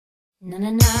Na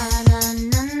na na na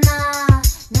na na na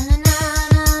na na na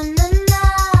na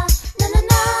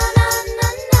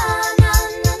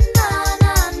na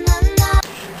na na.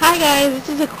 Hi guys, this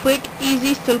is a quick,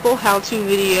 easy, simple how-to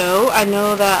video. I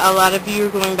know that a lot of you are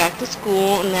going back to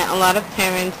school and that a lot of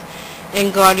parents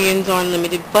and guardians are on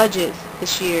limited budgets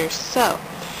this year. So,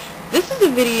 this is a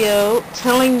video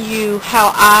telling you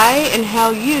how I and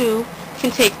how you can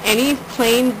take any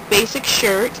plain basic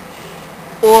shirt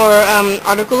or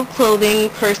article of clothing,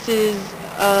 purses,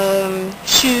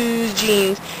 shoes,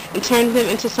 jeans, and turn them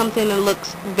into something that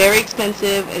looks very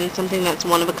expensive and something that's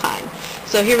one of a kind.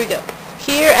 So here we go.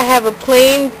 Here I have a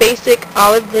plain basic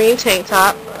olive green tank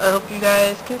top. I hope you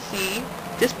guys can see.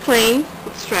 Just plain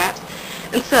with straps.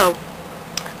 And so,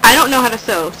 I don't know how to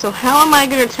sew. So how am I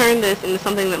going to turn this into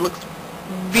something that looks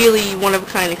really one of a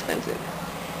kind expensive?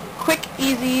 Quick,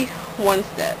 easy, one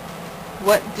step.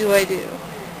 What do I do?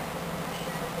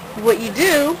 What you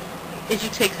do is you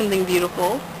take something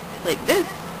beautiful like this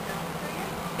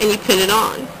and you pin it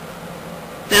on.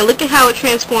 Now look at how it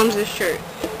transforms this shirt.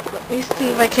 Let me see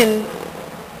if I can...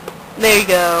 There you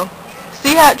go.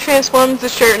 See how it transforms the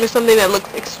shirt into something that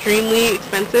looks extremely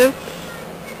expensive?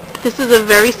 This is a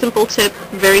very simple tip,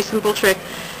 very simple trick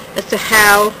as to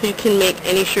how you can make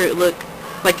any shirt look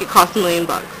like it costs $1 million.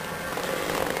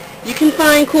 You can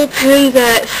find cool pins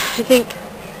at, I think,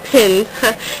 pins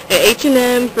at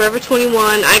H&M, Forever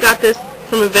 21. I got this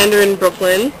from a vendor in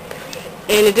Brooklyn,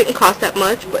 and it didn't cost that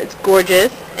much, but it's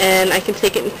gorgeous, and I can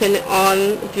take it and pin it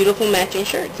on beautiful matching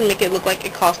shirts and make it look like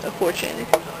it cost a fortune.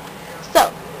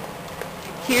 So,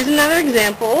 here's another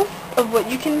example of what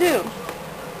you can do.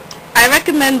 I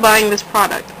recommend buying this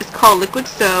product. It's called Liquid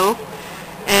Sew,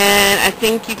 and I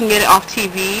think you can get it off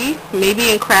TV,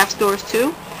 maybe in craft stores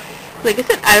too. Like I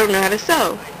said, I don't know how to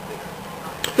sew.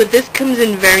 But this comes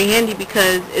in very handy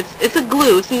because it's a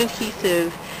glue, it's an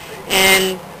adhesive,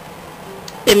 and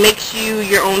it makes you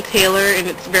your own tailor, and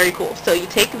it's very cool. So you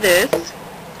take this,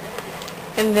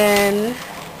 and then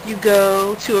you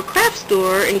go to a craft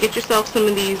store and get yourself some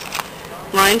of these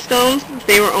rhinestones.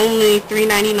 They were only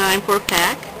 $3.99 for a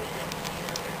pack.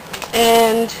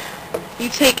 And you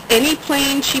take any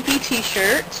plain cheapy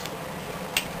t-shirt,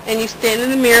 and you stand in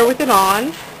the mirror with it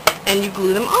on, and you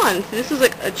glue them on. So this is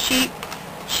like a cheap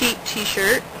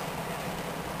t-shirt,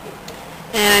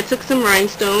 and I took some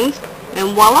rhinestones,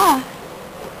 and voila,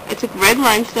 I took red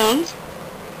rhinestones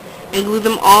and glued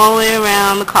them all the way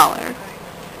around the collar,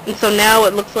 and so now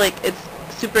it looks like it's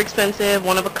super expensive,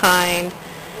 one of a kind.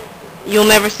 You'll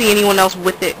never see anyone else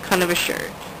with it kind of a shirt.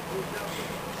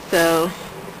 So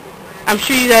I'm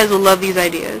sure you guys will love these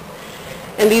ideas,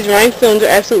 and these rhinestones are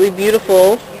absolutely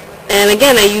beautiful. And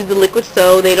again, I use the Liquid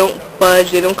Sew. They don't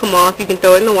budge, they don't come off. You can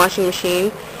throw it in the washing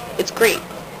machine. It's great.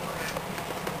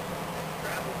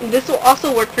 And this will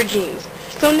also work for jeans.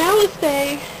 So now let's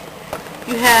say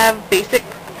you have basic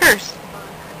purse.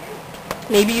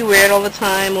 Maybe you wear it all the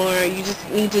time, or you just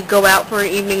need to go out for an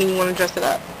evening and you want to dress it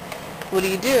up. What do?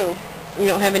 You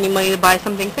don't have any money to buy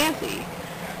something fancy.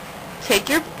 Take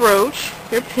your brooch,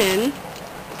 your pin,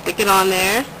 stick it on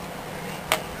there.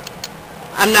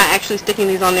 I'm not actually sticking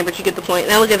these on there, but you get the point.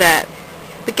 Now look at that.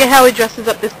 Look at how it dresses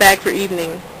up this bag for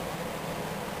evening.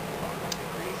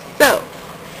 So,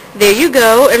 there you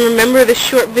go. And remember, this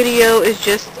short video is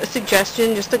just a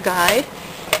suggestion, just a guide.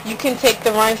 You can take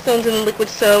the rhinestones and the Liquid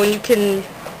Sew, and you can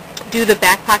do the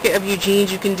back pocket of your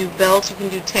jeans. You can do belts. You can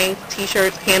do tanks,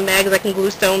 t-shirts, handbags. I can glue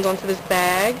stones onto this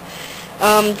bag.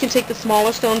 You can take the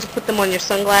smaller stones and put them on your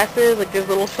sunglasses. Like there's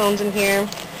little stones in here.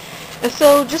 And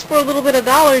so just for a little bit of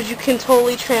dollars, you can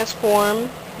totally transform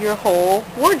your whole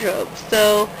wardrobe.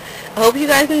 So I hope you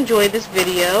guys enjoyed this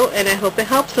video, and I hope it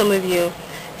helps some of you.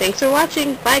 Thanks for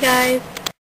watching. Bye guys.